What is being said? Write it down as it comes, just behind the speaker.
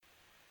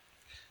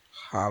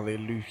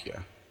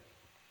Hallelujah.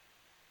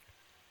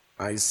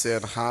 I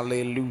said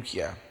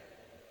hallelujah.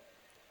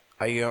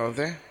 Are you all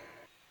there?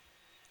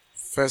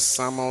 1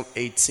 Samuel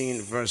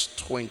 18 verse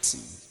 20.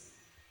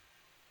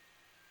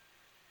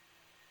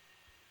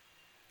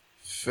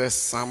 1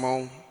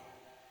 Samuel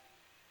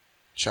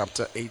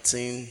chapter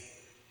 18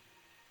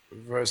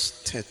 verse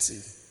 30.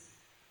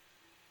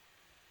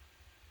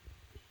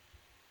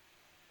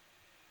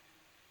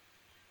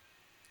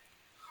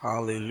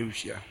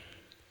 Hallelujah.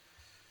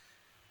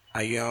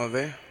 Are you all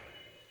there?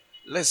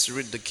 Let's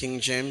read the King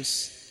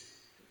James.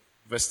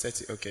 Verse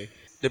 30, okay.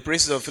 The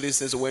princes of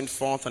Philistines went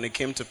forth, and it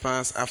came to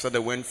pass after they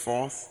went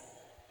forth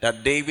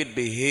that David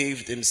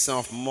behaved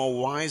himself more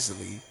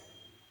wisely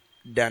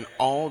than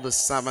all the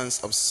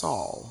servants of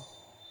Saul,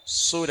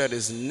 so that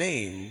his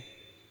name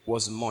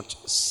was much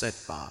set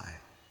by.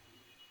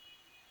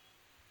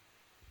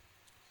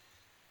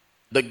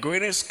 The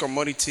greatest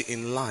commodity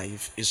in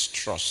life is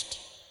trust.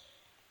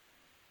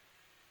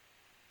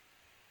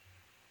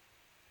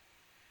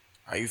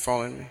 Are you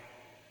following me?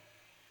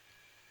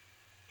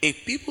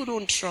 If people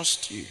don't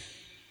trust you,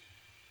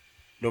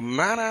 no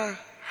matter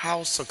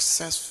how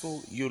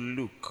successful you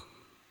look,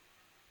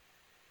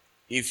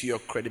 if your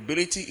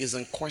credibility is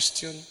in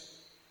question,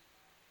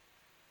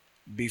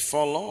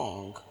 before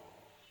long,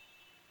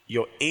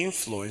 your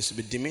influence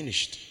will be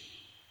diminished.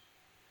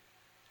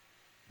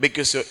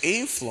 Because your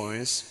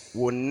influence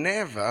will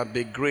never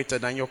be greater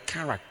than your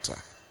character.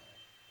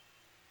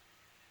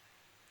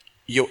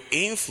 Your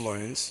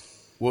influence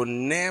will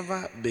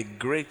never be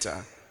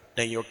greater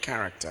than your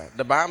character.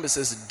 The Bible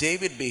says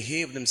David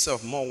behaved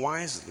himself more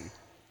wisely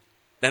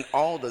than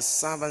all the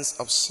servants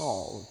of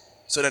Saul,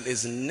 so that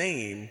his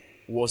name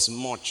was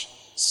much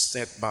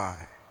set by.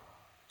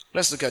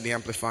 Let's look at the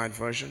Amplified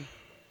Version.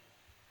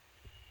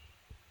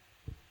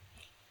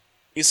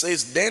 It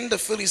says, then the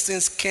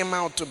Philistines came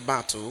out to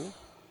battle,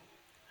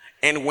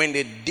 and when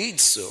they did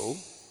so,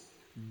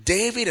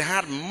 David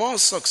had more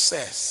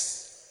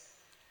success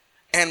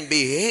and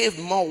behaved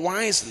more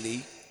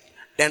wisely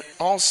than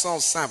all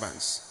Saul's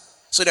servants,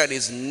 so that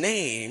his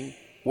name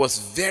was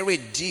very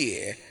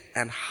dear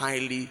and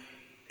highly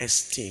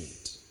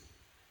esteemed.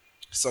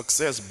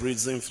 Success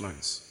breeds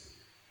influence.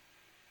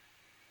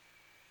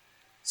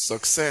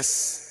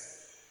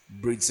 Success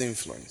breeds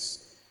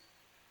influence.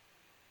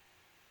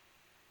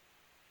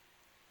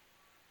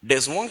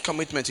 There's one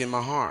commitment in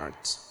my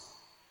heart,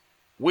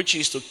 which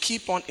is to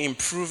keep on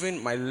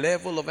improving my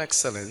level of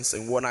excellence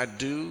in what I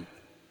do,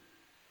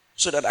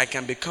 so that I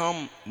can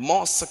become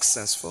more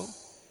successful.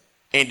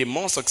 And the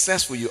more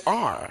successful you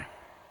are,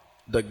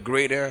 the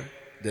greater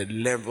the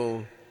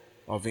level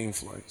of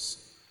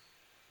influence.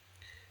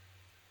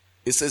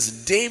 It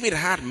says David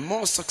had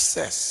more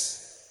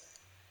success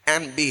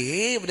and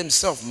behaved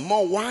himself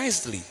more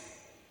wisely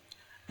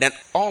than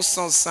all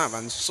Saul's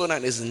servants, so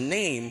that his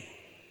name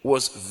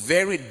was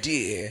very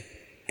dear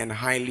and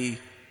highly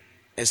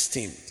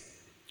esteemed.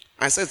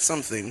 I said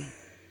something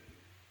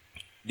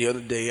the other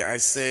day. I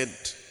said,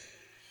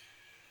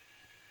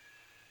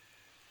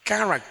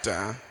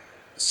 character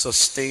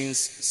sustains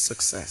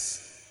success.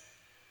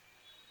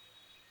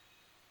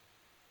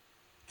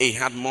 He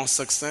had more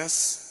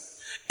success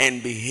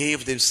and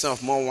behaved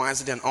himself more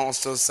wisely than all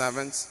Saul's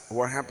servants.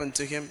 What happened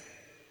to him?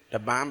 The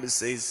Bible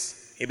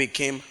says he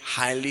became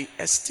highly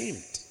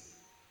esteemed.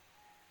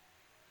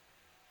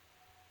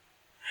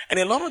 And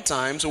a lot of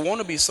times we want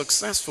to be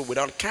successful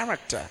without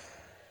character.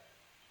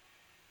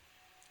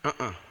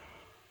 I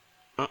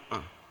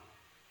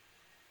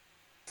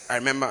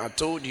remember I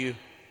told you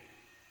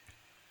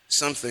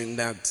something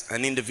that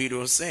an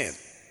individual said.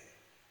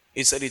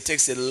 He said it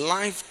takes a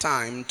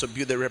lifetime to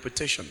build a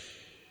reputation,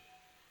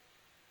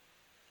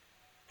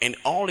 and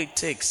all it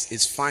takes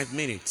is 5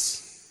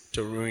 minutes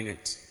to ruin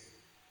it.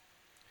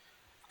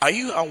 Are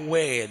you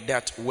aware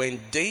that when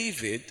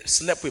David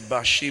slept with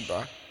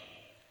Bathsheba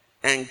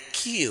and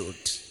killed,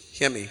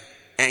 hear me,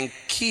 and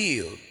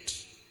killed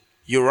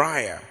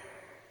Uriah,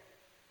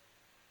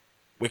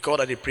 we call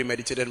that a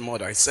premeditated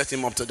murder. It set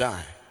him up to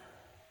die.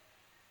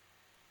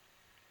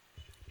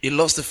 He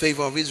lost the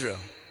favor of Israel.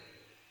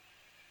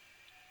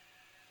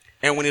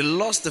 And when he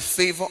lost the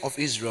favor of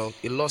Israel,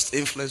 he lost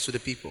influence with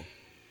the people.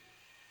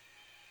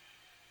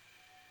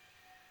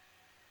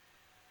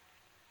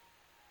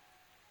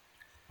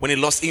 When he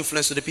lost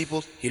influence with the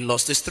people, he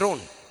lost his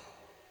throne.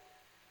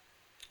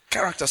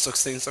 Character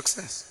sustains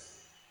success.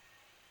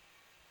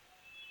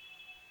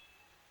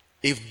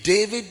 If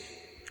David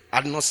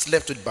had not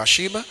slept with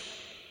Bathsheba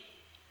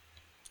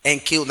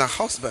and killed her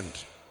husband,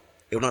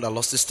 he would not have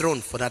lost his throne.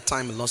 For that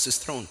time, he lost his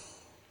throne.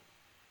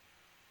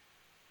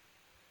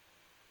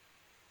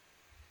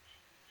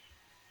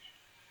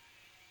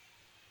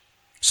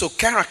 So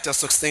character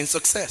sustains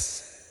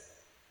success.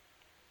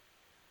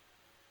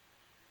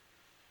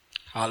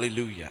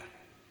 Hallelujah.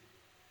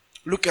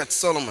 Look at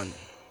Solomon.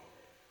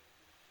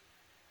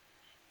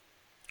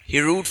 He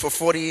ruled for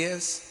 40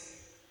 years.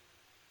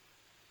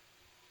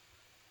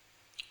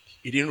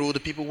 He didn't rule the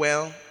people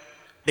well.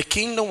 The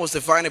kingdom was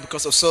divided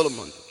because of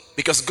Solomon.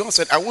 Because God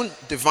said, I won't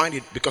divide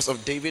it because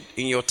of David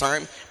in your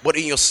time, but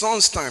in your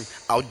son's time,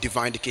 I'll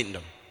divide the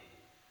kingdom.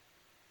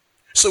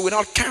 So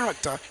without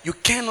character, you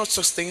cannot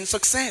sustain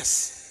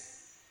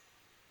success.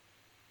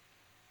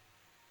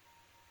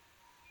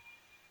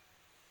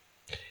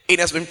 It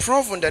has been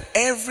proven that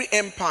every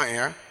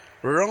empire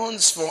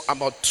runs for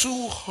about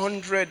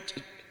 200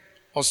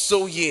 or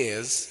so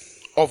years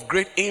of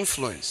great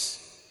influence.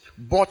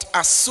 But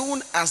as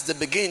soon as they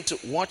begin to,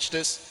 watch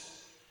this,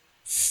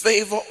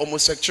 favor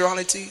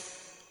homosexuality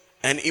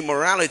and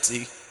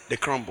immorality, they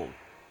crumble.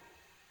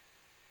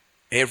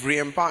 Every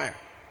empire.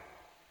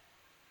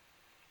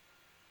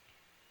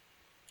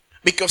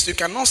 Because you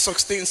cannot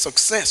sustain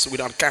success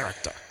without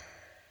character.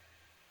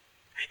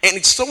 And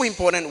it's so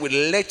important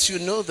we let you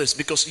know this,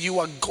 because you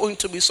are going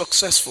to be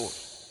successful.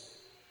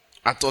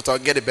 I thought I'll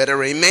get a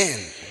better amen.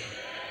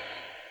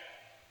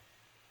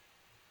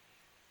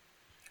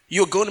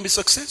 You're going to be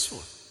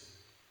successful.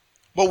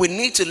 But we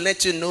need to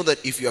let you know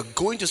that if you are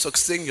going to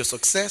sustain your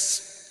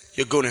success,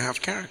 you're going to have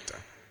character.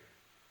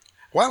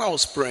 While I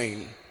was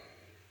praying,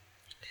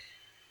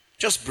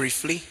 just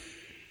briefly,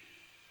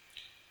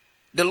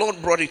 the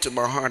Lord brought it to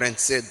my heart and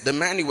said, the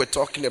man you were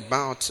talking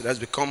about that has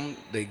become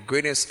the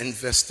greatest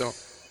investor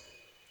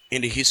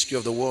in the history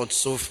of the world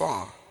so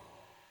far,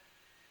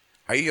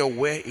 are you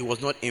aware he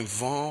was not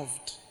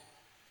involved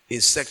in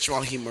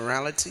sexual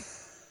immorality?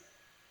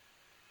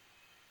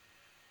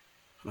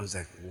 I was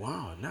like,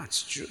 wow,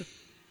 that's true.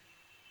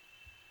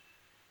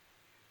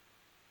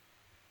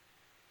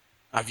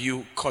 Have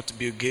you caught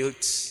Bill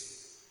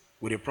Gates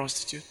with a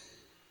prostitute?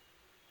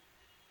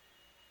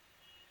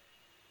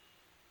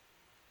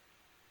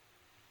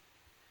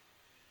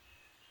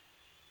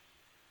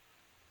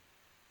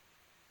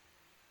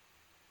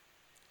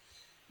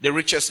 The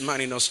richest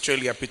man in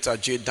Australia, Peter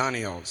J.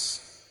 Daniels,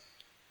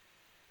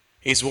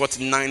 is worth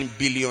 $9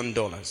 billion.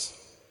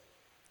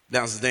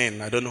 That's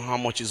then. I don't know how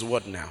much is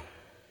worth now.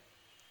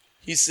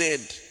 He said,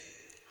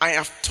 I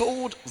have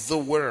told the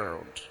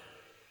world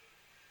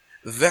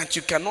that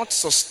you cannot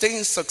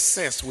sustain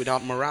success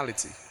without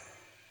morality.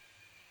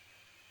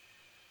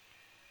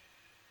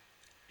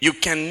 You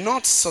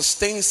cannot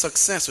sustain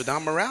success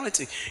without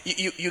morality.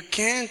 You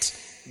can't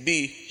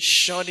be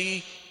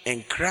shoddy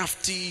and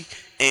crafty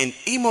and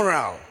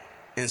immoral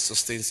and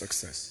sustain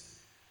success.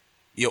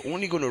 You're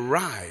only going to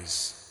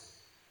rise,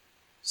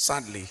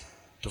 sadly,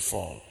 to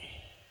fall.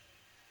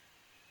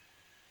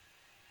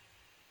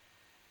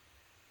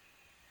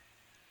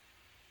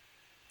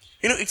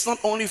 You know, it's not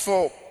only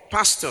for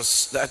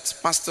pastors that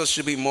pastors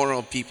should be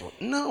moral people.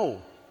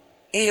 No.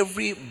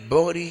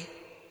 Everybody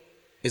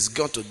has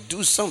got to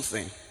do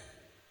something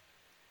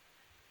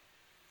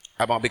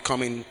about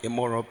becoming a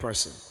moral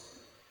person.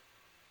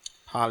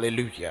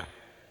 Hallelujah.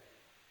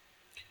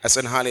 I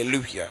said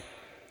hallelujah.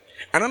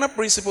 Another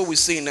principle we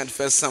see in that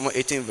 1 Samuel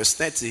 18 verse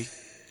 30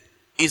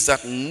 is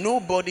that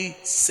nobody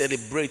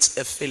celebrates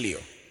a failure.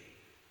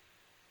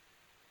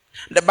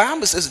 The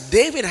Bible says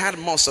David had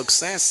more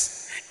success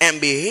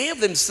and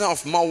behaved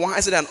himself more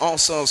wisely than all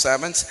Saul's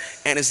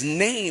servants, and his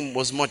name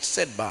was much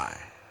said by.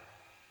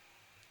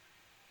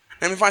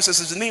 And verse says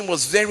his name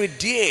was very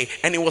dear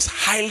and it was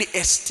highly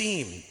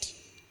esteemed.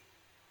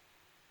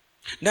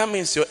 That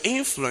means your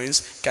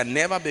influence can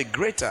never be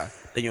greater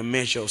than your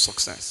measure of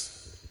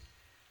success.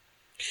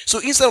 So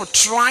instead of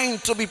trying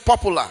to be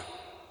popular,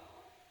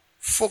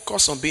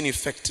 focus on being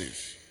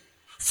effective.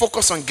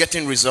 Focus on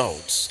getting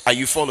results. Are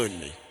you following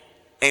me?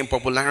 And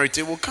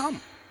popularity will come.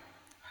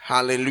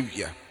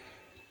 Hallelujah.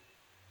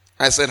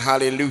 I said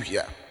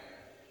hallelujah.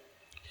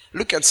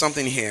 Look at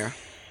something here.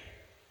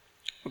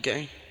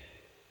 Okay.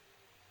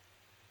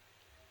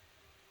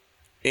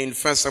 In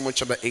 1 Samuel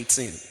chapter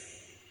 18.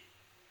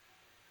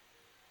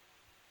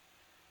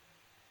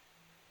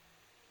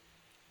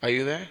 Are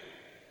you there?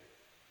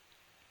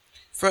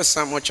 1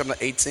 Samuel chapter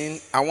 18.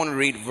 I want to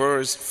read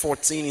verse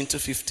 14 into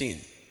 15.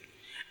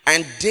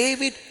 And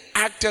David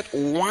acted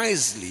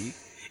wisely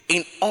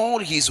in all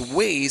his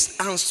ways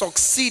and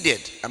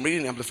succeeded. I'm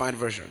reading the Amplified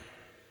Version.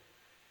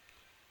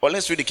 Well,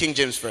 let's read the King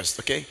James first,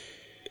 okay?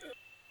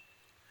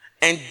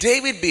 And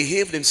David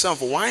behaved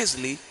himself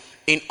wisely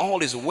in all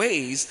his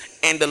ways,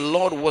 and the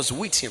Lord was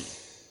with him.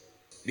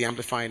 The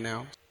Amplified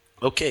now.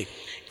 Okay.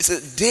 It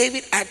says,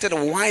 David acted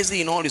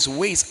wisely in all his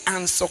ways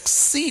and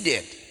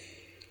succeeded,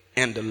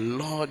 and the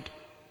Lord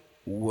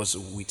was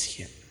with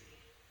him.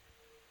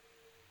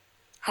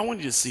 I want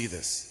you to see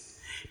this.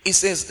 It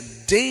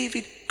says,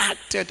 David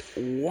acted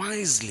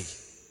wisely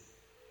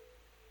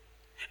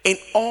in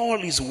all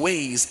his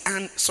ways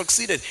and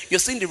succeeded. You're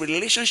seeing the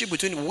relationship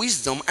between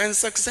wisdom and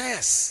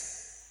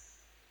success.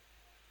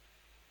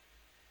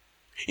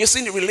 You're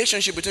seeing the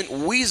relationship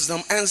between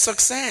wisdom and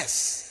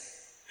success.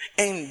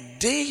 And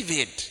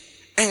David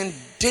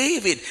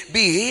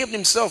behaved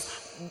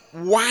himself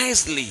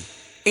wisely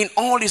in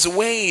all his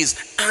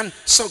ways and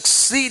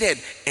succeeded,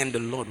 and the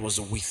Lord was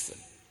with him.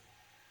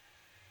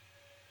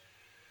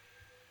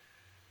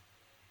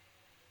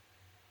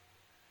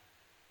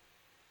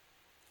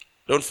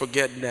 Don't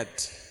forget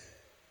that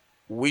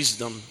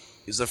wisdom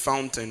is a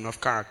fountain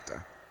of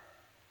character.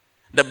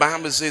 The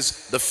Bible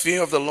says the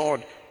fear of the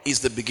Lord is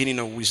the beginning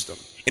of wisdom.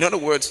 In other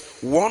words,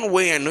 one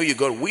way I know you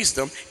got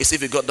wisdom is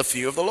if you got the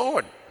fear of the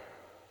Lord.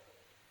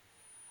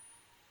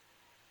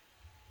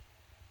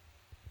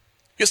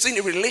 You're seeing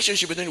the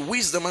relationship between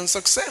wisdom and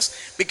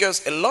success,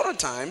 because a lot of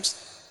times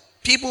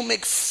people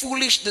make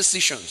foolish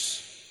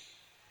decisions.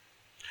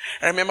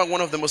 I remember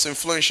one of the most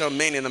influential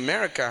men in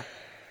America,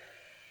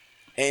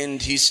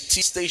 and his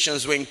TV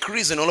stations were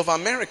increasing all over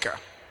America.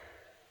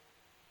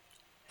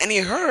 And he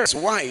heard his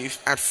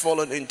wife had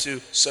fallen into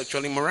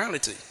sexual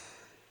immorality.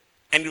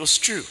 And it was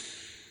true.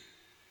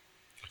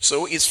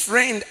 So his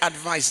friend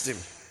advised him,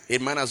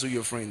 it matters who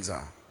your friends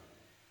are.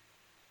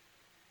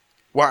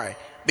 Why?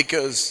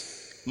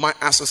 Because my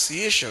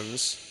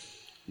associations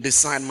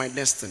decide my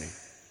destiny.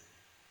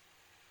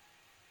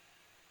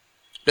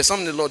 There's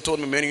something the Lord told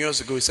me many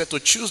years ago. He said to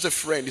choose a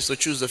friend is to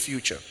choose the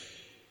future.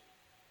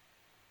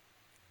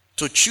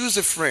 To choose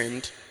a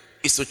friend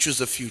is to choose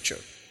the future.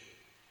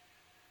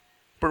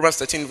 Proverbs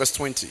 13 verse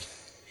 20.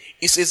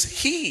 It says,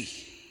 he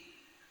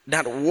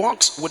that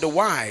walks with the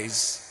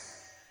wise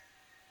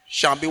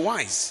shall be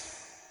wise.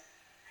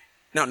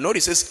 Now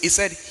notice this, it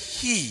said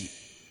he.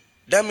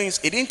 That means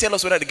it didn't tell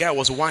us whether the guy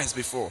was wise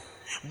before.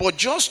 But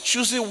just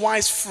choosing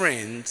wise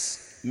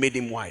friends made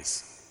him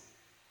wise.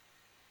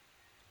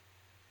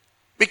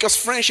 Because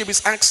friendship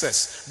is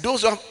access.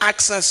 Those who have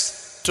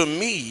access to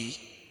me,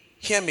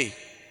 hear me,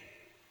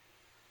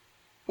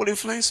 will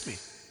influence me.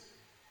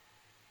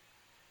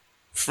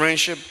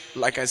 Friendship,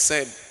 like I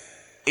said,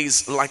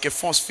 is like a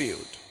force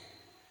field.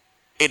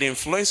 It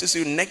influences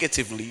you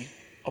negatively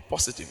or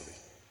positively.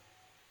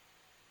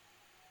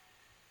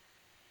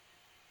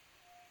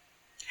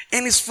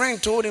 And his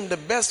friend told him the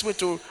best way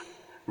to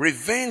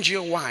revenge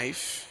your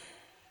wife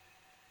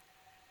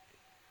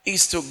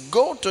is to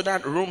go to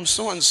that room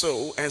so and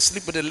so and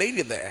sleep with a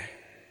lady there.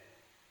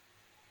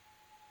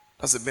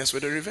 That's the best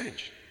way to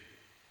revenge.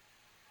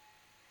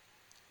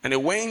 And he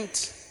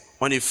went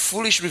on a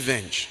foolish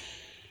revenge.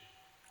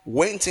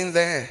 Went in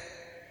there,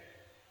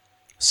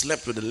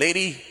 slept with the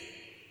lady,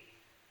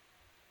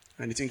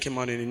 and the thing came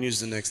out in the news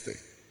the next day.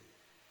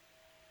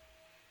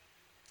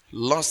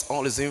 Lost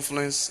all his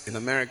influence in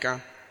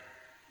America,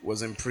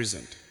 was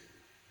imprisoned.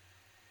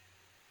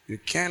 You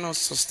cannot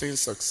sustain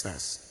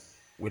success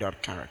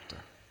without character.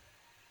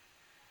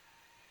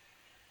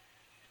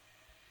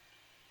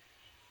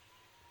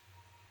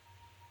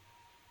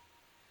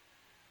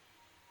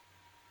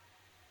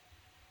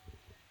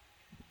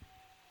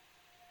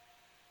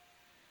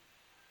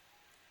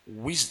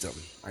 Wisdom,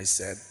 I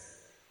said,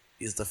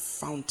 is the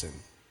fountain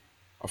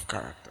of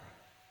character.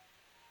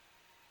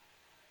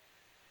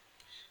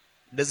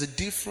 There's a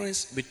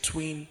difference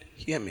between,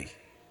 hear me,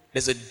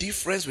 there's a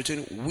difference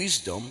between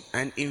wisdom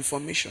and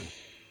information.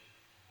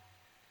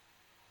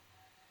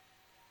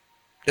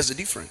 There's a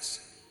difference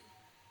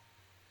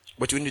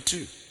between the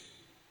two.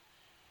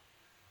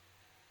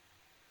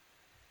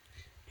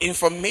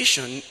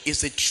 Information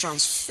is a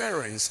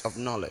transference of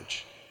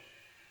knowledge.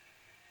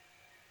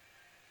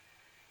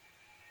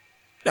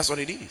 That's what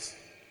it is.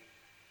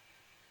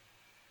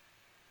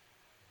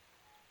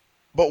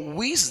 But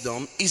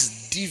wisdom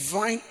is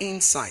divine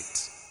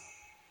insight.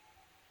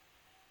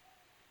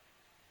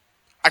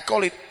 I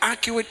call it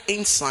accurate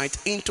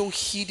insight into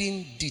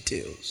hidden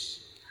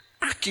details.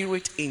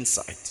 Accurate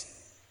insight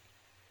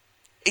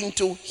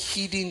into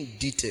hidden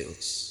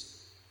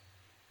details.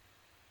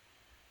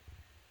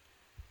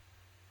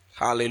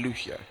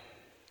 Hallelujah.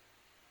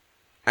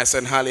 I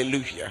said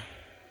hallelujah.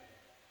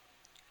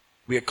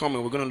 We are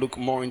coming. We're going to look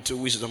more into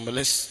wisdom, but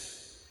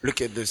let's look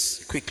at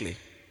this quickly.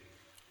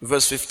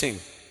 Verse 15.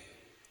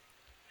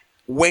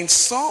 When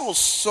Saul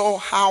saw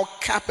how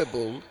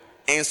capable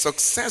and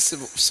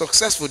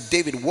successful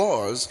David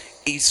was,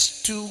 he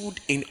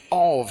stood in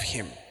awe of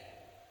him.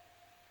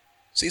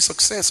 See,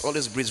 success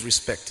always breeds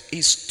respect.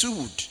 He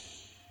stood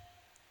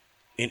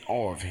in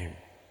awe of him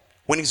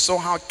when he saw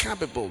how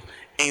capable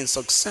and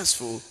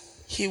successful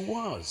he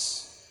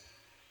was.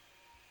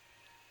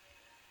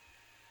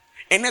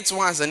 And that's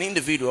why, as an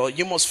individual,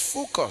 you must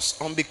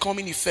focus on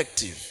becoming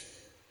effective.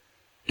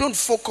 Don't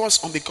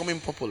focus on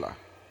becoming popular.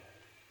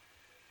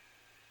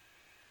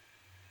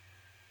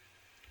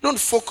 Don't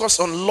focus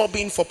on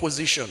lobbying for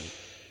position.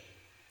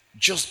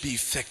 Just be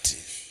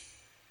effective.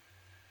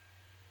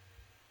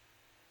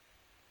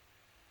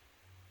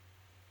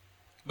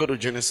 Go to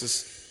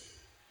Genesis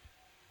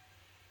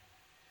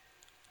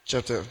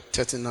chapter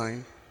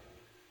 39.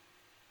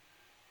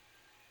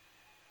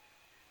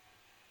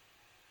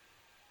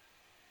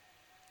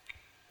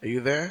 Are you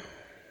there?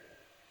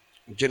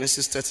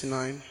 Genesis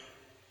 39.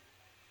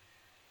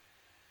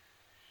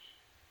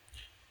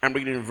 I'm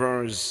reading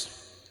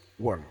verse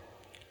 1.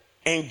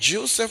 And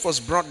Joseph was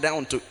brought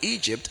down to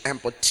Egypt,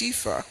 and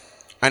Potiphar,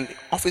 an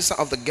officer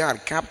of the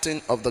guard,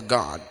 captain of the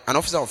guard, an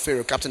officer of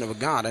Pharaoh, captain of the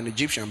guard, an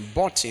Egyptian,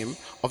 bought him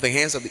of the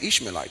hands of the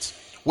Ishmaelites,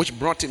 which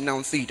brought him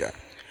down thither.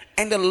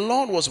 And the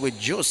Lord was with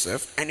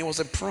Joseph, and he was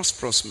a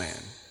prosperous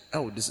man.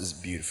 Oh, this is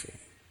beautiful.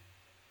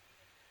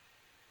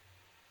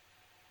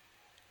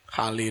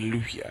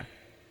 Hallelujah.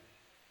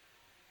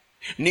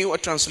 Newer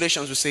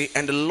translations will say,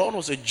 and the Lord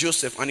was with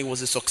Joseph, and he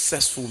was a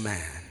successful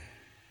man.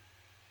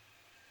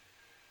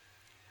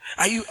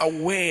 Are you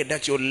aware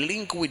that your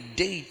link with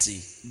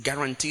deity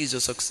guarantees your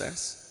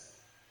success?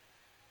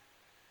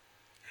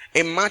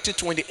 In Matthew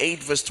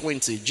 28 verse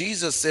 20,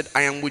 Jesus said,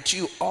 I am with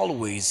you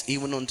always,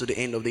 even unto the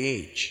end of the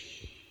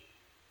age.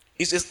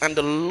 He says, and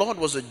the Lord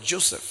was with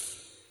Joseph,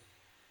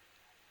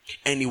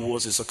 and he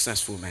was a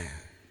successful man.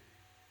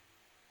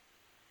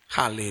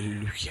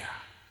 Hallelujah.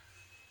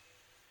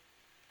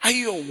 Are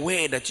you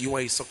aware that you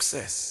are a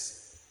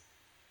success?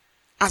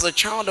 As a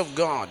child of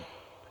God,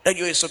 that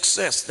you're a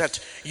success, that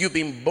you've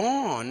been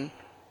born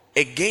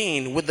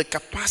again with the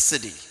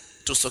capacity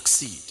to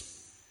succeed.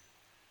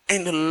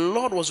 And the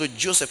Lord was with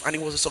Joseph, and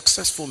he was a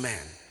successful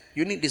man.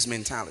 You need this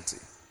mentality.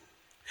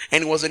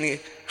 And he was in the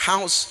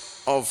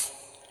house of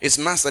his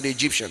master, the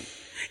Egyptian.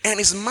 And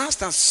his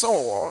master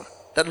saw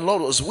that the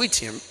Lord was with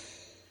him,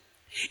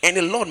 and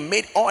the Lord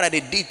made all that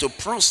he did to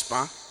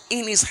prosper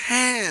in his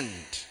hand.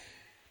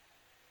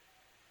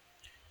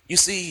 You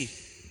see,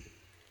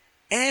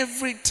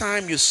 every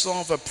time you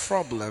solve a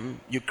problem,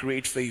 you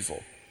create favor.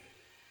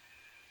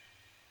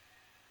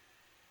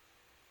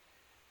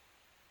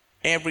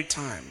 Every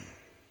time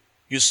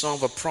you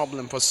solve a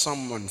problem for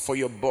someone, for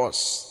your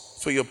boss,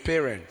 for your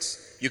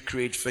parents, you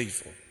create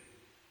favor.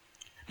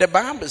 The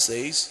Bible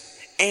says,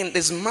 and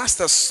his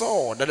master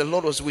saw that the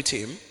Lord was with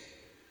him,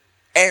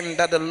 and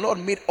that the Lord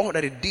made all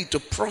that he did to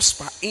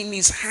prosper in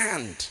his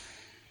hand.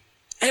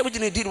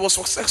 Everything he did was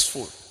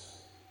successful.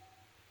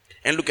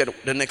 And look at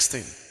the next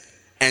thing.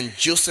 And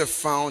Joseph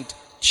found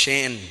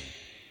Chen,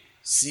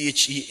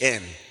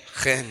 C-H-E-N,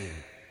 Chen.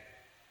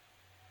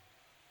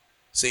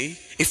 See?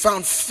 He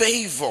found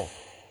favor.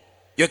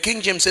 Your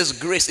King James says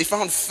grace. He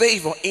found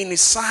favor in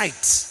his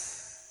sight.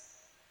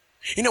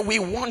 You know, we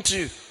want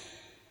to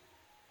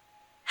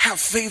have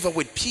favor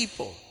with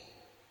people.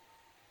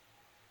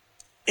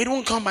 It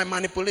won't come by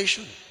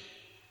manipulation.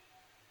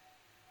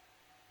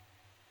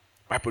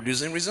 By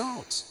producing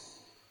results.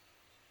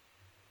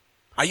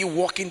 Are you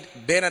working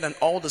better than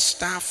all the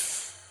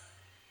staff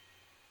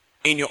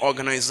in your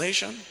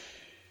organization?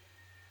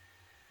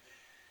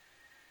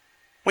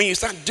 When you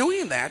start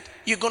doing that,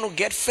 you're going to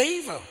get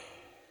favor.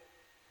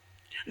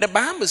 The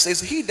Bible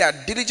says, he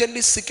that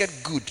diligently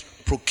seeketh good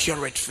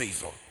procureth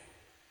favor.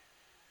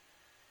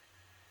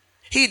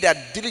 He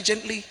that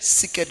diligently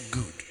seeketh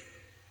good.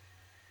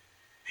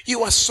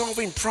 You are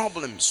solving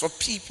problems for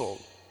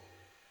people.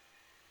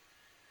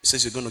 It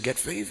says you're going to get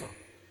favor.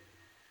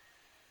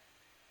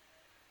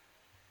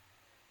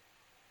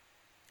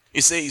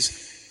 It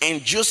says,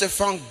 and Joseph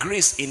found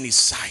grace in his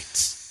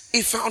sight.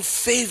 He found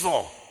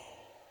favor.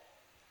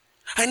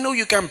 I know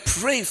you can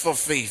pray for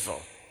favor.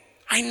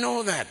 I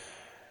know that.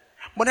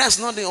 But that's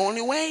not the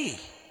only way.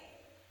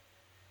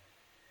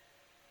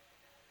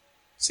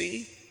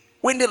 See?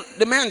 When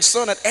the man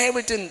saw that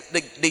everything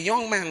the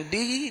young man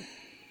did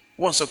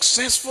was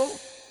successful,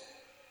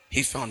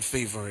 he found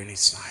favor in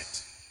his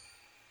sight.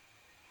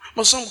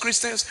 But some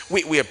Christians,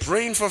 we are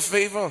praying for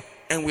favor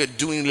and we're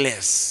doing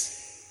less.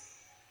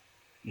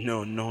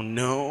 No.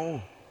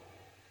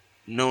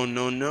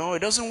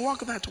 It doesn't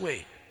work that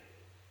way.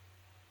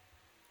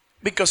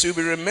 Because you'll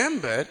be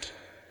remembered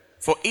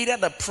for either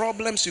the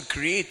problems you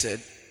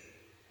created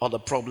or the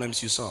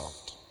problems you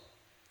solved.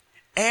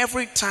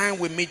 Every time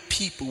we meet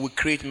people, we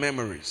create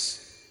memories.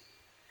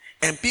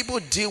 And people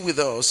deal with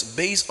us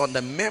based on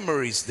the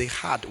memories they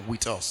had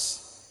with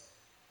us.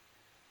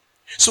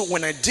 So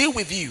when I deal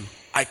with you,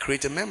 I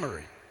create a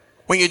memory.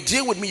 When you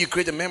deal with me, you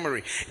create a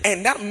memory.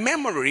 And that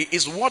memory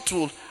is what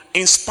will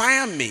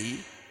inspire me,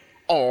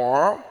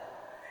 or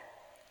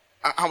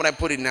how would I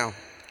put it now?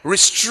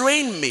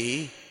 Restrain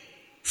me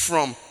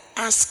from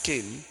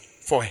asking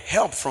for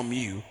help from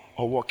you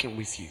or working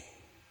with you.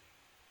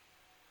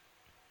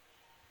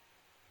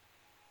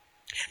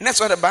 And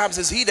that's why the Bible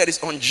says, he that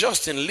is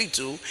unjust in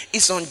little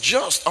is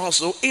unjust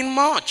also in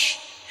much.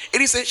 It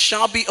is said,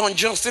 shall be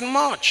unjust in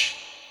much.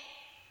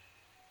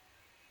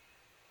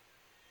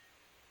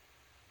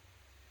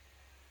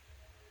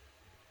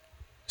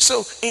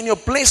 So in your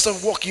place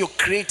of work, you're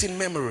creating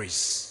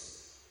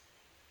memories.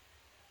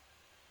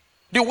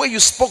 The way you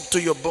spoke to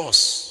your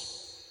boss.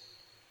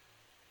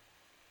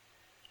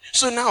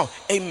 So now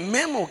a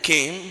memo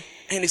came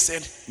and he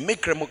said,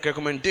 make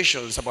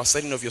recommendations about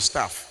setting of your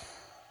staff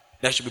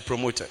that should be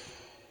promoted.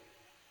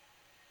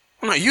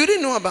 Now you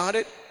didn't know about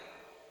it.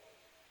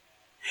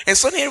 And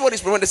suddenly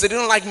everybody's promoted. They say they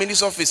don't like me in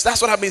this office.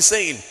 That's what I've been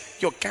saying.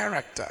 Your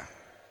character.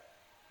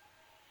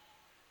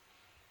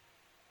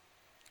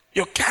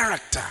 Your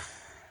character.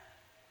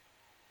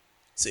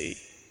 See,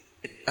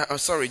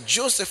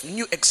 Joseph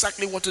knew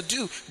exactly what to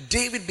do.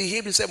 David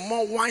behaved himself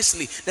more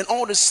wisely than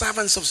all the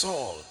servants of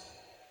Saul.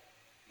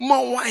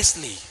 More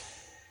wisely.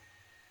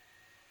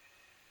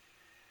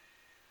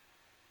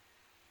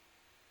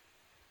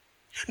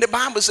 The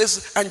Bible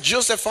says, and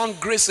Joseph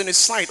found grace in his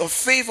sight, or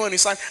favor in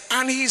his sight,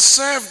 and he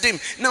served him.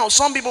 Now,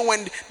 some people,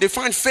 when they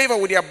find favor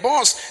with their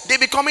boss, they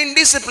become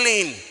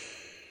indisciplined.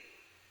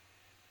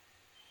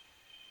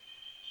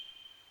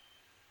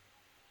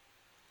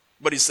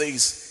 But it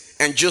says,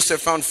 and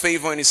Joseph found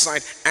favor in his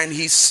sight, and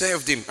he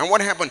served him. And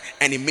what happened?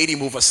 And he made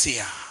him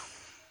overseer.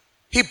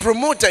 He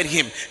promoted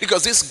him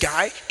because this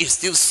guy is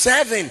still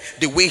serving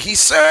the way he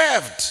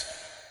served.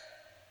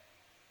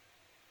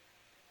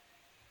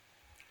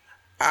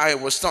 I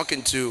was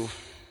talking to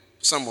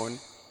someone,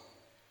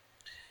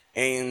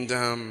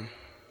 and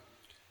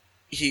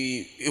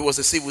he was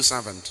a civil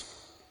servant.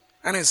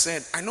 And I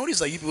said, I noticed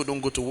that you people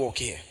don't go to work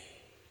here.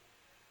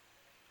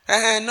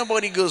 And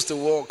nobody goes to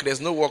work.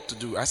 There's no work to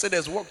do. I said,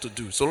 there's work to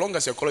do. So long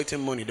as you're collecting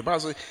money. The Bible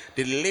says,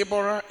 the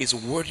laborer is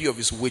worthy of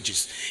his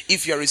wages.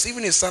 If you're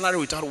receiving a salary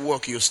without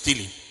work, you're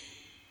stealing.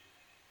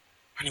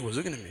 And he was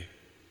looking at me.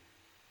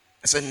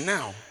 I said,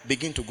 now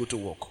begin to go to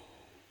work.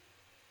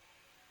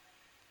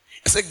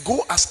 I said, go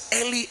as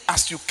early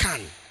as you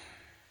can.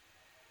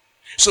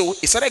 So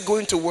he started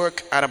going to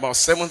work at about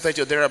 7:30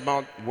 or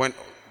thereabout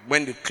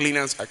when the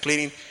cleaners are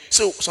cleaning.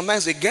 So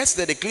sometimes he gets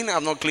there, the cleaner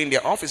have not cleaned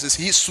their offices.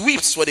 He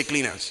sweeps for the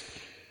cleaners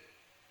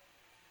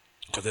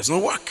because there's no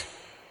work.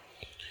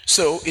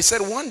 So he said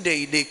one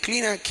day the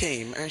cleaner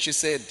came and she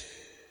said,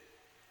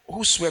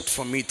 who swept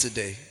for me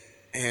today?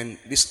 And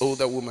this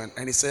older woman,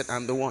 and he said,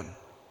 I'm the one.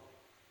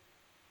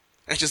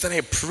 And she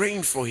started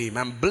praying for him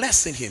and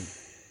blessing him.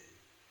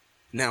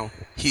 Now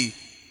he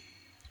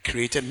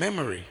created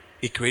memory,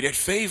 he created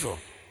favor,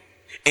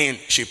 and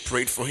she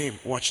prayed for him.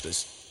 Watch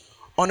this.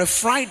 On a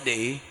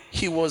Friday,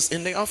 he was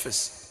in the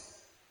office.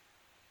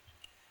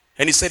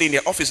 And he said in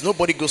their office,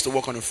 nobody goes to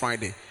work on a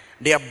Friday.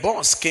 Their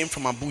boss came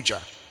from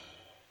Abuja.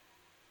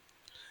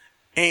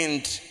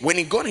 And when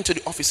he got into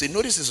the office, he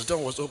noticed his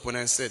door was open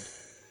and said,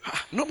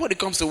 nobody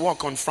comes to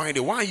work on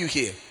Friday. Why are you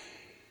here?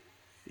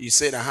 He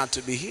said, I had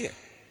to be here.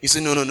 He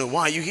said, no.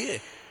 Why are you here?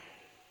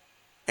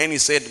 And he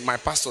said, my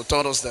pastor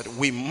taught us that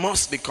we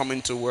must be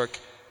coming to work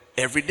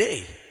every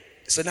day.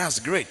 He said, that's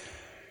great.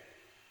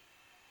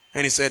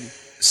 And he said,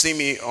 see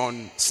me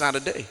on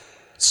Saturday.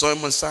 Saw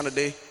him on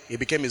Saturday. He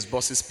became his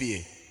boss's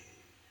PA.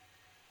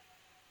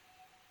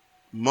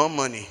 More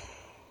money.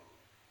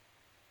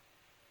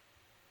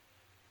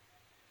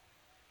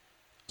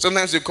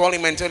 Sometimes you call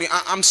him and tell him,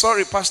 I'm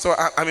sorry, Pastor,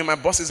 I'm in my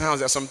boss's house.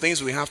 There are some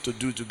things we have to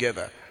do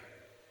together.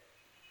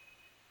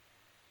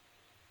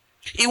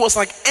 He was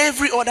like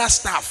every other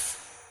staff.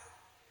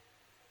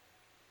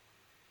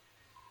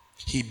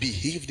 He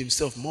behaved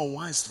himself more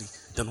wisely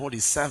than all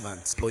his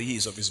servants,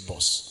 employees of his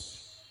boss.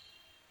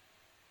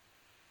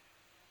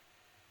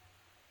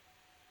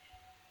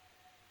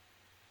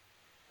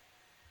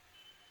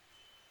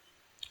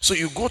 So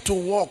you go to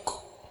work.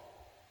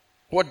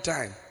 What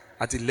time?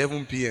 At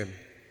 11 p.m.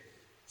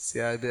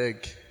 Say, I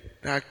beg,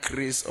 that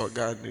Chris or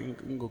God, you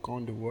go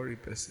count the worry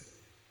person.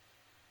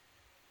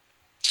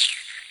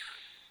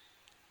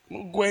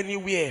 Don't go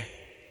anywhere.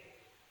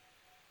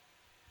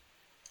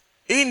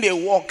 In the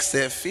work,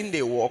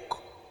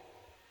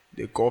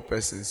 they call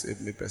person, say,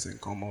 me person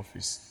come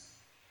office.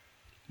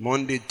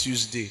 Monday,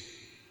 Tuesday,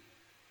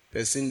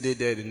 person day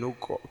there, they no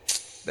call.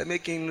 They're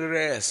making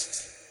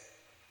rest.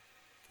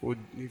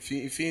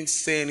 If you ain't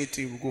say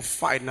anything, we go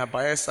fight. Now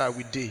by our side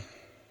we day.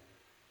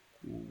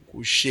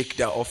 We'll shake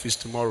their office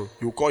tomorrow.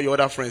 You call your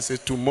other friend, say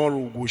tomorrow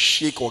we'll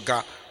shake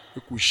Oga.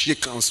 We could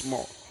shake and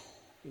small.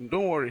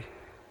 Don't worry.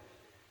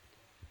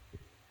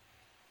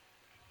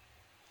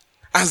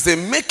 As they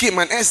make him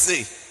an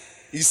essay,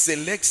 he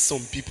selects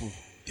some people.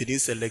 He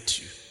didn't select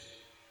you.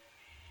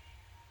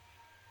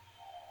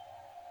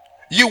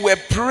 You were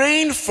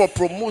praying for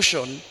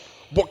promotion,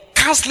 but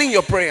canceling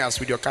your prayers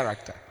with your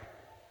character.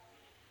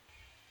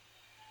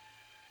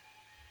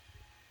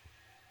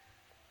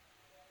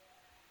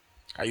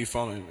 Are you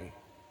following me?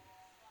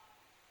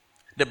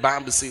 The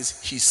Bible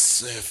says he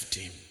served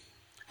him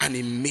and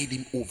he made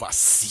him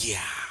overseer.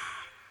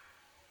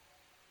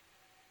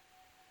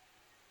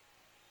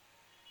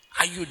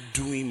 Are you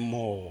doing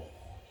more?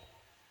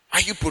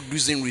 Are you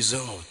producing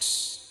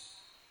results?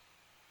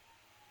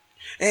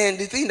 And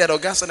the thing that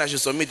Augusta I should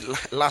submit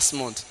last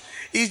month,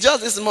 is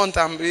just this month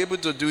I'm able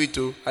to do it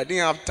too. I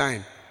didn't have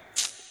time.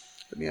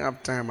 I didn't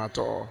have time at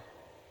all.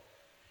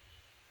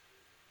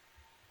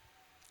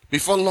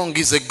 Before long,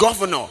 he's a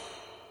governor.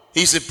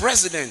 He's a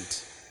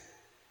president.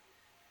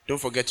 Don't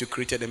forget you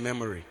created a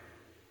memory.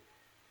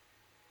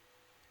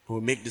 We'll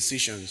make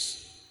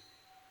decisions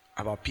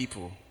about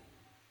people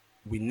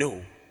we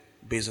know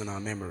based on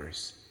our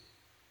memories.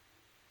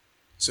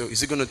 So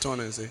is he going to turn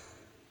and say,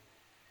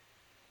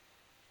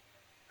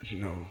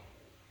 no,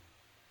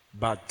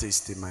 bad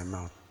taste in my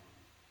mouth?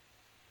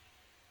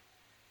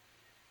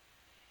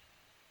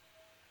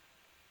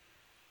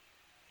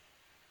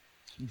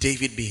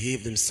 David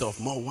behaved himself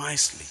more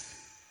wisely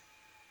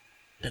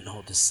than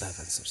all the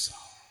servants of Saul.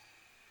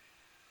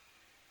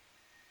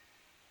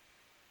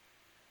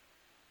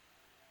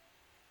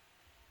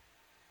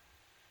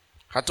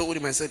 I told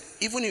him, I said,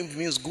 even if it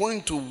means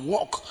going to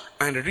work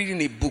and reading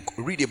a book,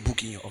 read a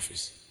book in your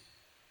office.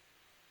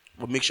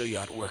 But make sure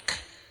you're at work.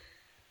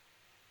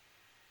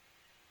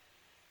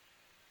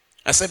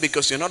 I said,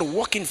 because you're not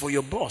working for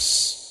your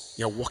boss,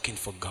 you're working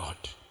for God.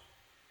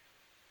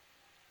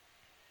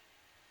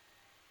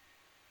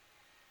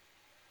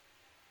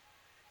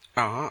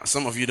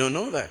 Some of you don't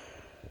know that.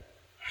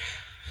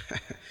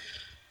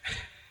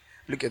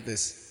 Look at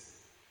this.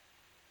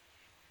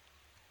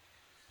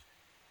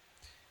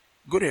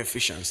 Go to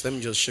Ephesians. Let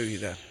me just show you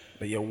that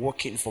you're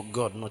working for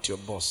God, not your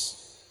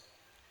boss.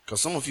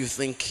 Because some of you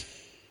think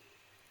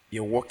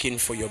you're working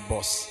for your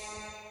boss.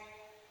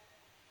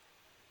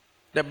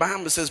 The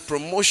Bible says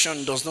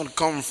promotion does not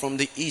come from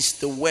the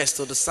east, the west,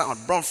 or the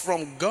south, but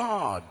from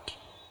God,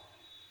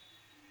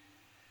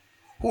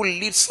 who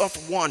lifts up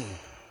one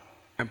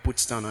and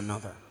puts down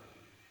another.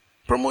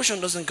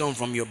 Promotion doesn't come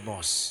from your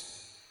boss.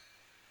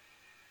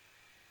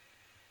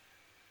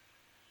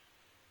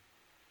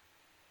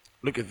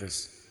 Look at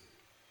this.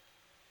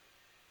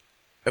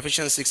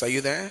 Ephesians 6, are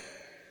you there?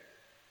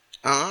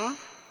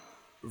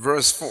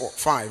 Verse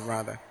 5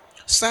 rather.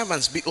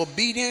 Servants, be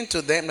obedient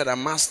to them that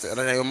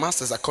are your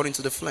masters according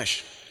to the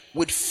flesh,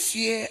 with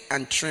fear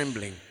and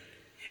trembling,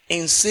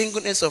 in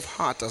singleness of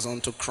heart as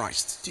unto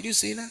Christ. Did you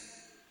see that?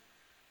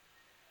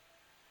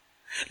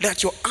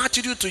 That your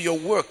attitude to your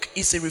work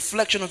is a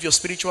reflection of your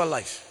spiritual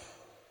life.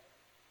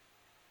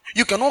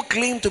 You cannot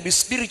claim to be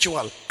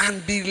spiritual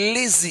and be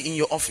lazy in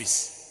your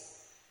office.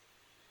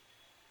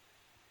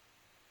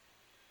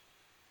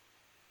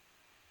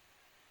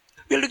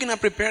 We're looking at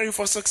preparing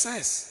for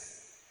success.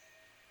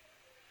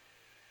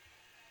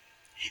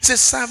 It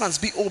says, servants,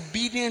 be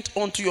obedient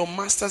unto your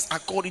masters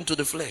according to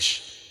the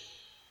flesh.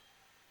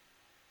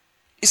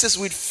 It says,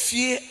 with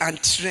fear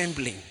and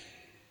trembling,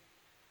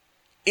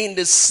 in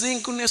the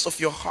singleness of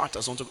your heart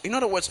as unto. In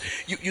other words,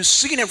 you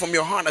see them from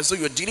your heart as though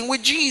you're dealing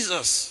with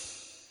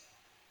Jesus.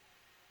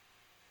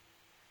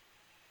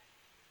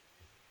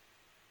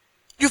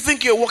 You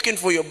think you're working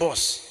for your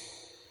boss,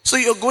 so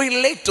you're going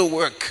late to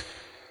work.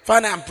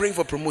 Father, I'm praying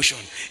for promotion.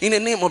 In the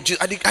name of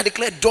Jesus, I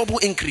declare double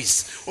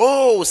increase.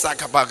 Oh,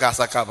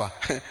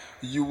 sakaba.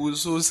 You will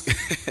so.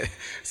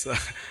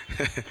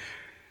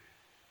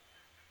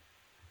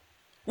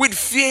 With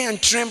fear and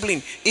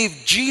trembling.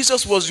 If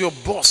Jesus was your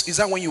boss, is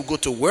that when you go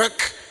to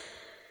work?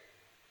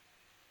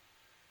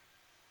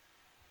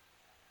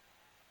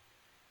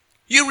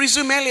 You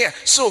resume earlier.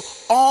 So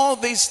all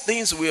these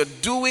things we are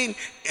doing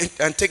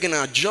and taking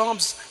our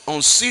jobs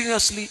on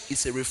seriously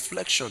is a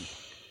reflection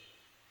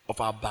of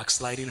our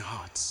backsliding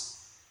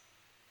hearts.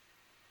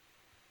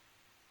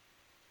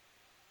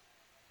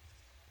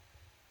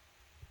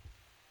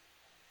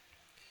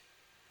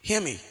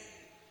 Hear me.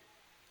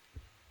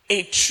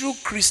 A true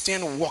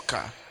Christian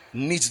worker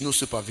needs no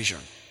supervision.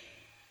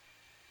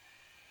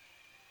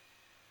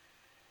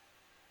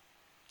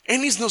 He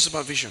needs no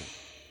supervision.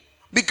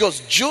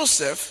 Because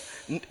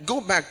Joseph,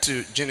 go back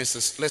to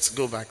Genesis. Let's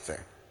go back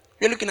there.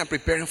 We're looking at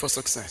preparing for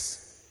success.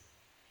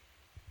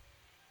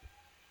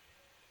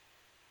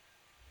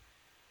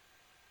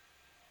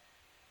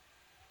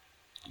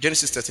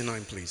 Genesis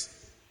 39, please.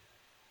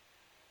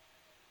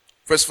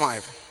 Verse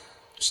 4.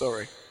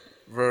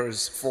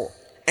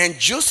 And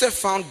Joseph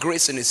found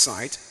grace in his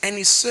sight, and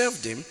he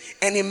served him,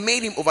 and he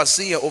made him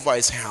overseer over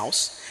his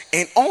house,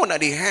 and all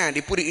that he had,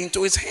 he put it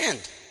into his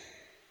hand.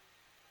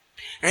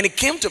 And it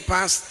came to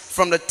pass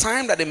from the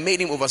time that he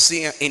made him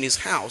overseer in his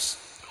house,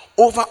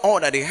 over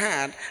all that he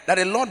had, that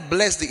the Lord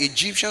blessed the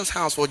Egyptian's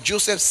house for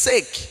Joseph's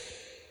sake.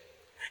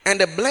 And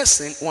the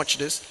blessing, watch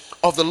this,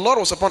 of the Lord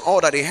was upon all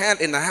that he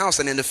had in the house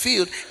and in the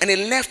field, and he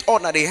left all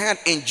that he had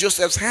in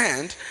Joseph's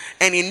hand,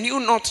 and he knew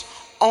not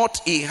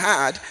aught he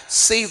had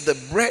save the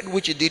bread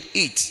which he did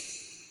eat.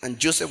 And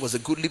Joseph was a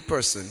goodly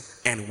person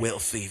and well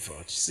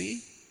favored.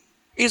 See?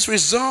 Its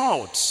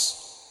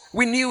results.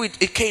 We knew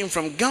it came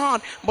from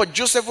God, but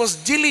Joseph was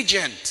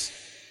diligent.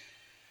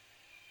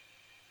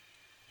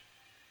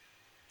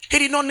 He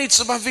did not need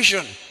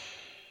supervision.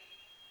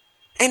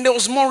 And there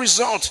was more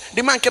results.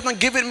 The man kept on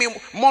giving me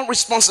more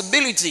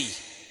responsibility.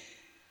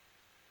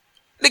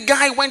 The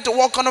guy went to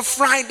work on a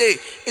Friday.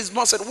 His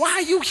boss said, why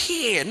are you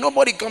here?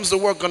 Nobody comes to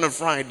work on a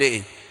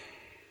Friday.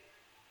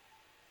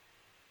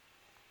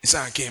 He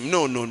said, I came.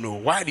 No.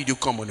 Why did you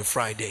come on a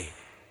Friday?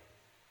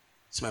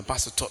 So my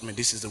pastor taught me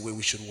this is the way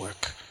we should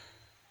work.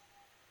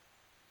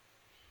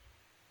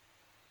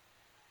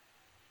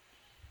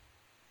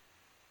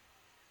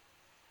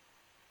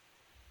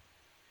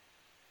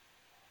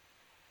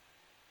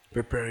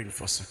 Preparing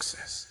for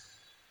success.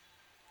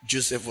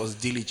 Joseph was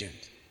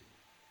diligent.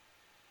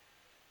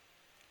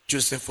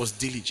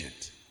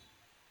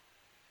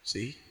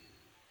 See?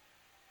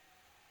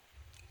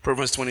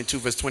 Proverbs 22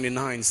 verse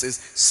 29 says,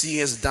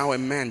 seest thou a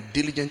man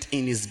diligent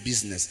in his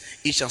business?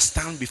 He shall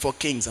stand before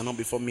kings and not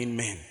before mean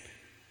men.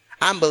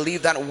 I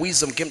believe that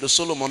wisdom came to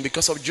Solomon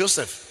because of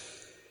Joseph.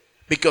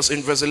 Because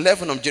in verse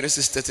 11 of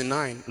Genesis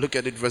 39, look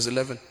at it, verse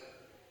 11.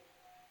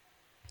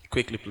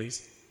 Quickly,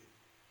 please.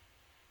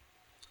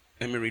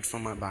 Let me read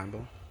from my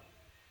Bible.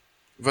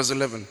 Verse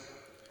 11.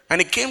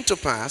 And it came to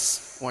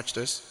pass, watch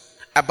this,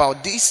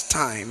 about this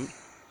time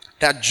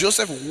that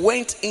Joseph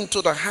went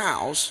into the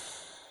house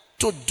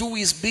to do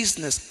his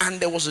business, and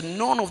there was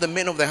none of the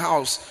men of the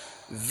house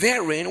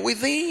therein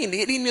within.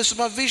 He didn't need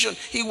supervision.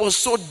 He was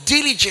so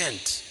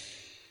diligent.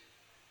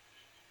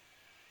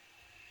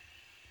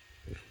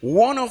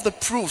 One of the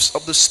proofs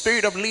of the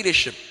spirit of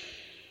leadership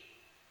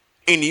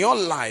in your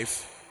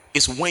life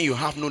is when you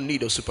have no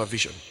need of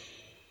supervision.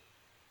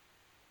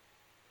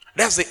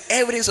 That's the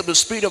evidence of the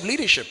spirit of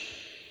leadership.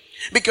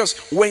 Because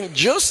when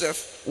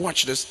Joseph,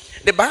 watch this,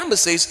 the Bible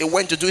says he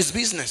went to do his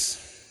business.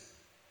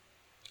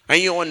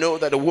 And you all know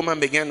that the woman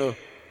began to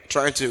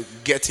try to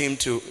get him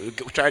to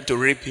try to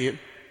rape him.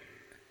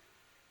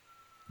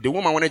 The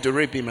woman wanted to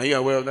rape him. Are you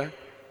aware of that?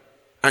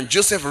 And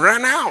Joseph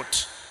ran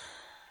out.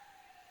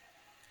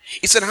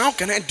 He said, how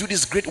can I do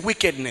this great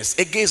wickedness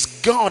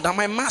against God and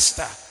my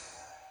master?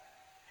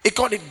 He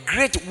called it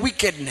great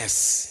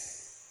wickedness.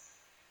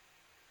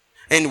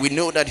 And we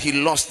know that he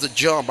lost the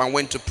job and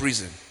went to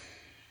prison.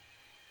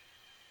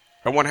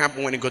 And what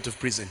happened when he got to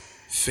prison?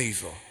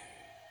 Favor.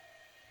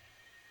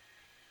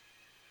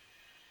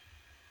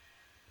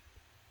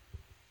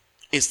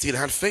 He still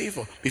had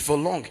favor. Before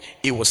long,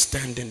 he was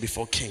standing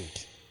before king.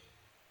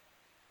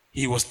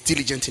 He was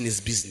diligent in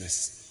his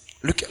business.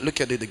 Look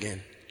at it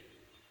again.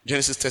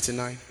 Genesis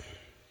 39.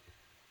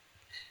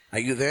 Are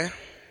you there?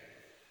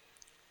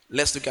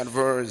 Let's look at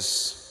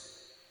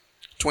verse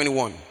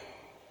 21.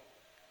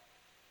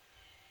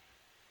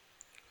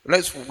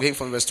 Let's begin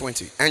from verse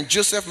 20. And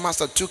Joseph's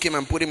master took him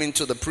and put him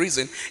into the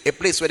prison, a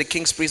place where the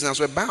king's prisoners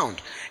were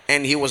bound.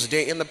 And he was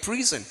there in the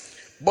prison.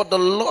 But the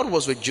Lord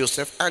was with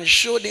Joseph and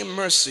showed him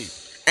mercy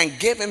and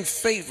gave him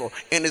favor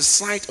in the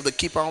sight of the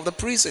keeper of the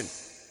prison.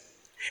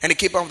 And the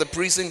keeper of the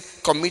prison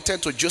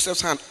committed to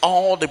Joseph's hand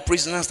all the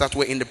prisoners that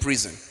were in the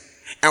prison.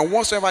 And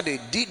whatsoever they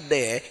did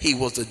there, he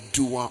was the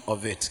doer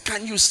of it.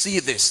 Can you see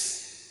this?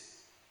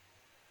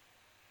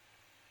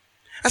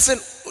 I said,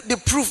 the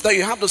proof that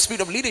you have the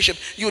spirit of leadership,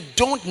 you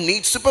don't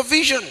need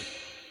supervision.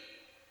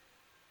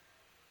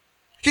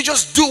 You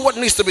just do what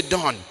needs to be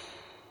done.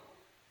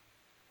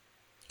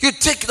 You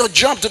take the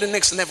job to the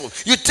next level.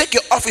 You take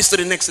your office to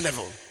the next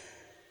level.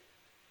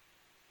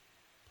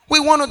 We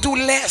want to do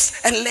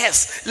less and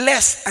less,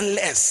 less and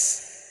less.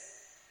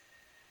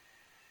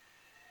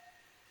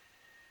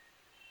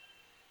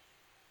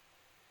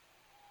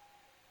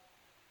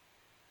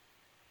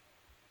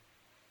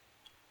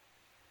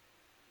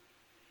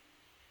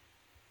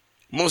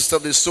 Most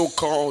of the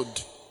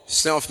so-called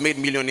self-made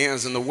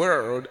millionaires in the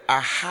world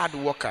are hard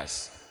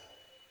workers.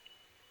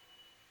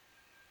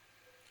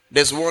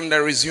 There's one that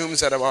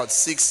resumes at about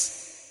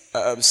 6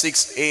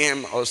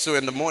 a.m. or so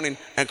in the morning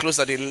and closes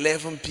at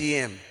 11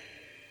 p.m.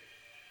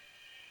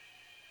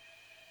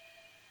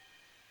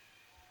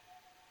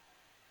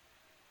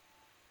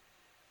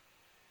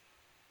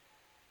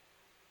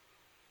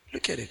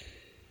 Look at it.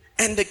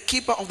 And the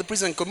keeper of the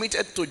prison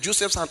committed to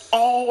Joseph's hand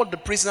all the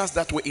prisoners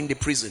that were in the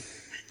prison.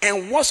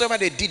 And whatsoever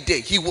they did there,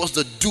 he was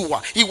the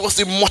doer. He was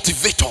the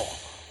motivator.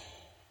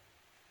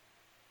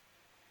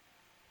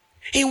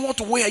 In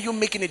what way are you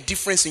making a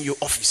difference in your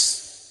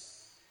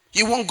office?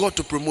 You want God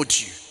to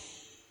promote you.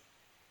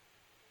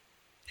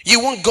 You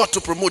want God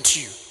to promote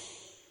you.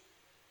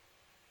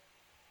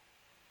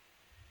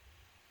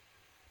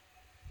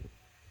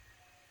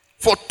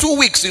 For 2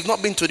 weeks, you've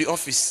not been to the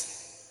office.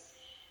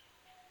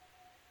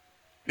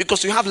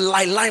 Because you have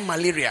Lyme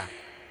malaria.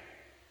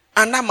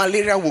 And that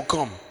malaria will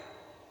come.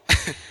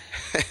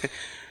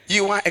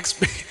 You are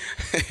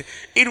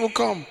it will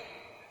come.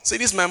 See,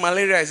 this my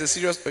malaria is a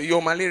serious,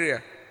 your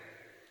malaria.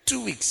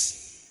 2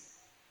 weeks.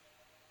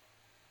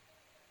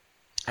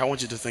 I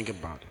want you to think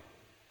about it.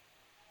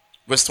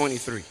 Verse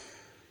 23.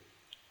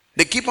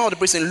 The keeper of the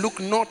prison looked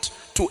not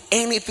to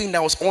anything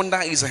that was under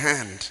his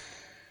hand.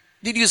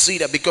 Did you see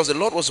that? Because the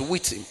Lord was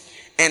with him.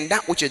 And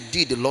that which he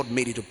did, the Lord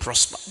made it to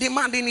prosper. The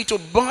man didn't need to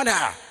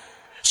bother.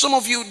 Some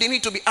of you, they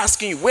need to be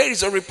asking you, where is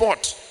the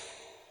report?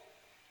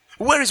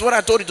 Where is what I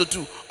told you to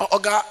do?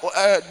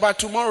 By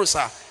tomorrow,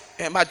 sir.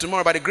 By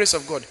tomorrow, by the grace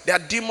of God. There are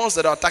demons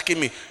that are attacking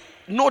me.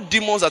 No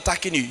demons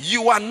attacking you.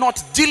 You are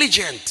not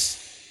diligent.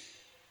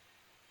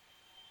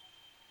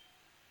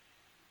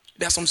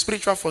 There are some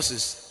spiritual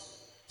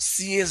forces.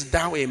 Seest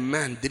thou a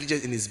man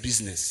diligent in his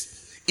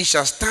business? He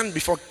shall stand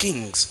before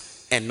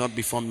kings and not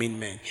before mean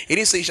men. He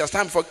didn't say he shall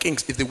stand before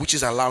kings if the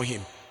witches allow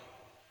him.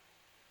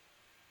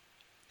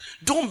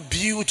 Don't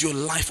build your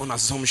life on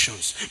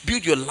assumptions.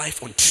 Build your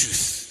life on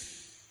truth.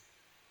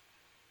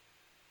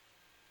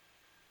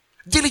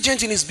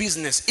 Diligent in his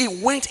business. He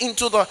went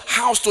into the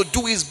house to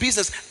do his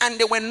business, and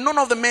there were none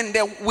of the men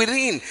there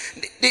within.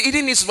 He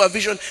didn't need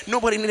supervision.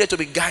 Nobody needed to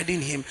be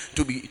guiding him,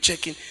 to be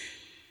checking.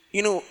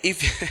 You know,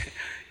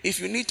 if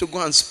you need to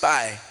go and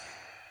spy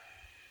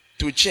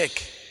to check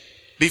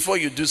before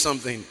you do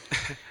something,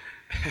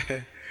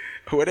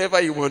 whatever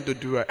you want to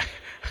do,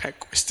 I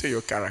question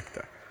your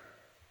character.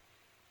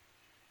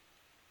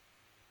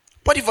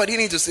 But if I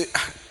didn't need to say,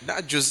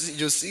 that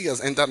Josie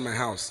has entered my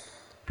house,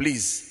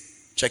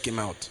 please check him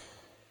out.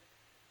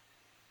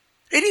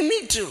 He didn't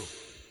need to.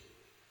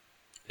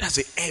 That's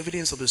the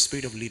evidence of the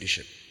spirit of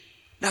leadership.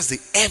 That's the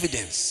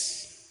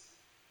evidence.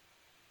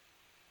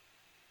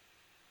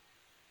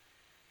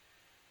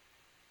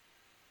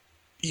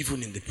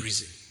 Even in the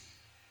prison.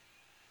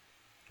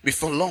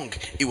 Before long,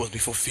 it was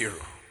before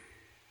Pharaoh.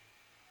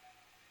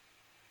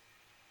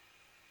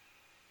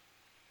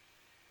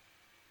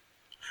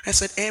 I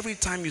said, every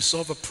time you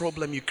solve a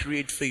problem, you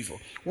create favor.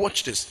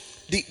 Watch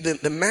this.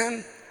 The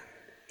man,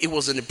 he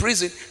was in the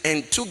prison,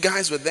 and two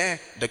guys were there,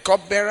 the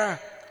cupbearer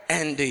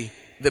and the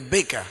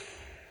baker.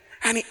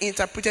 And he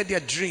interpreted their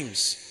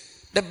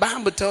dreams. The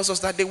Bible tells us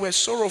that they were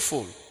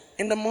sorrowful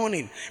in the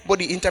morning,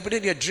 but he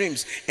interpreted their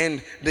dreams,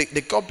 and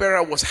the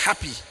cupbearer was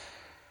happy.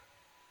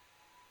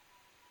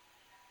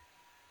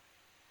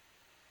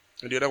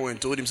 And the other one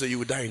told him, so you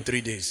will die in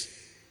 3 days.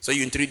 So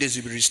you in 3 days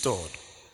you'll be restored.